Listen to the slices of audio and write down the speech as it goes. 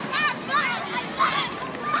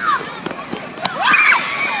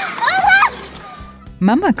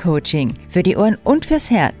Mama-Coaching für die Ohren und fürs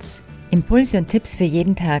Herz. Impulse und Tipps für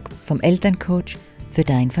jeden Tag vom Elterncoach für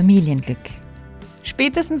dein Familienglück.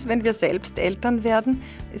 Spätestens, wenn wir selbst Eltern werden,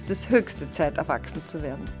 ist es höchste Zeit, erwachsen zu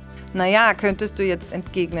werden. Naja, könntest du jetzt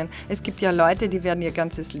entgegnen, es gibt ja Leute, die werden ihr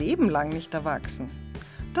ganzes Leben lang nicht erwachsen.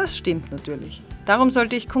 Das stimmt natürlich. Darum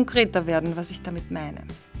sollte ich konkreter werden, was ich damit meine.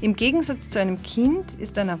 Im Gegensatz zu einem Kind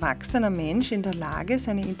ist ein erwachsener Mensch in der Lage,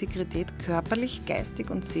 seine Integrität körperlich, geistig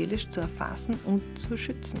und seelisch zu erfassen und zu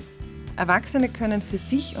schützen. Erwachsene können für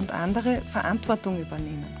sich und andere Verantwortung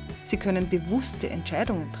übernehmen. Sie können bewusste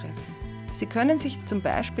Entscheidungen treffen. Sie können sich zum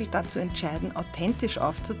Beispiel dazu entscheiden, authentisch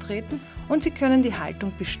aufzutreten, und sie können die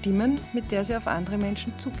Haltung bestimmen, mit der sie auf andere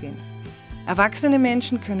Menschen zugehen. Erwachsene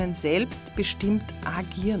Menschen können selbstbestimmt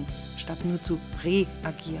agieren, statt nur zu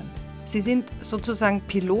reagieren. Sie sind sozusagen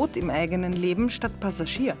Pilot im eigenen Leben statt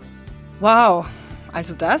Passagier. Wow,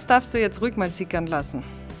 also das darfst du jetzt ruhig mal sickern lassen.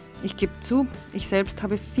 Ich gebe zu, ich selbst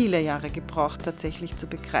habe viele Jahre gebraucht, tatsächlich zu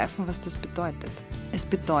begreifen, was das bedeutet. Es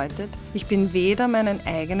bedeutet, ich bin weder meinen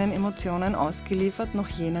eigenen Emotionen ausgeliefert, noch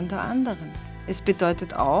jenen der anderen. Es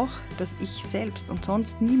bedeutet auch, dass ich selbst und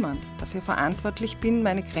sonst niemand dafür verantwortlich bin,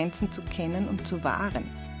 meine Grenzen zu kennen und zu wahren.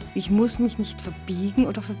 Ich muss mich nicht verbiegen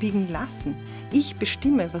oder verbiegen lassen. Ich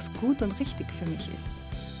bestimme, was gut und richtig für mich ist.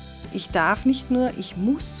 Ich darf nicht nur, ich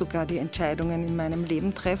muss sogar die Entscheidungen in meinem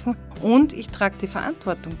Leben treffen und ich trage die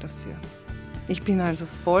Verantwortung dafür. Ich bin also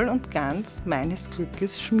voll und ganz meines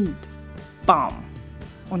Glückes Schmied. Bam!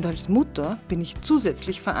 Und als Mutter bin ich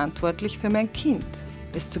zusätzlich verantwortlich für mein Kind.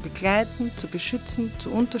 Es zu begleiten, zu beschützen,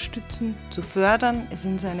 zu unterstützen, zu fördern, es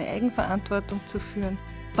in seine Eigenverantwortung zu führen.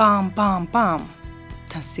 Bam, bam, bam!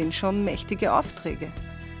 Das sind schon mächtige Aufträge.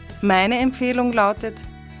 Meine Empfehlung lautet,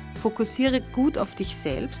 fokussiere gut auf dich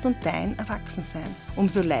selbst und dein Erwachsensein.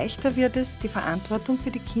 Umso leichter wird es, die Verantwortung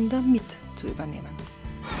für die Kinder mit zu übernehmen.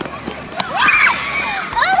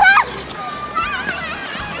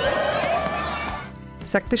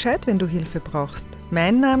 Sag Bescheid, wenn du Hilfe brauchst.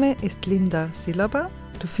 Mein Name ist Linda Silaba.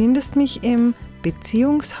 Du findest mich im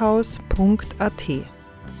beziehungshaus.at.